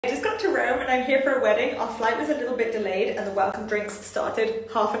I just got to Rome and I'm here for a wedding. Our flight was a little bit delayed and the welcome drinks started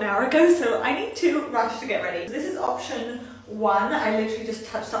half an hour ago, so I need to rush to get ready. This is option 1. I literally just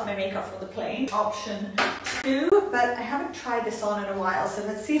touched up my makeup from the plane. Option 2, but I haven't tried this on in a while, so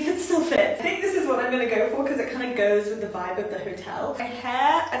let's see if it still fits. I think this is what I'm gonna go for because it kind of goes with the vibe of the hotel. My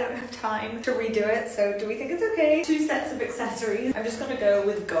hair, I don't have time to redo it, so do we think it's okay? 2 sets of accessories. I'm just gonna go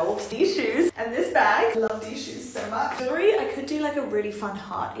with gold. These shoes and this bag. I love these shoes so much. Jewelry, I could do like a really fun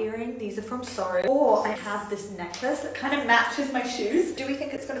heart earring. These are from Sorry. Or I have this necklace that kind of matches my shoes. Do we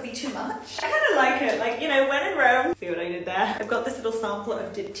think it's gonna be too much? I kind of like it, like, you know, when in Rome. See what I did there? I've got this little sample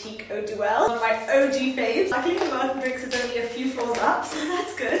of Diptyque Eau Duel, one of my OG faves. Luckily the welcome drinks is only a few floors up, so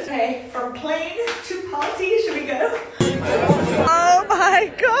that's good. Okay, from plane to party, should we go? Oh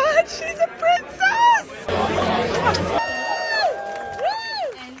my god, she's a princess!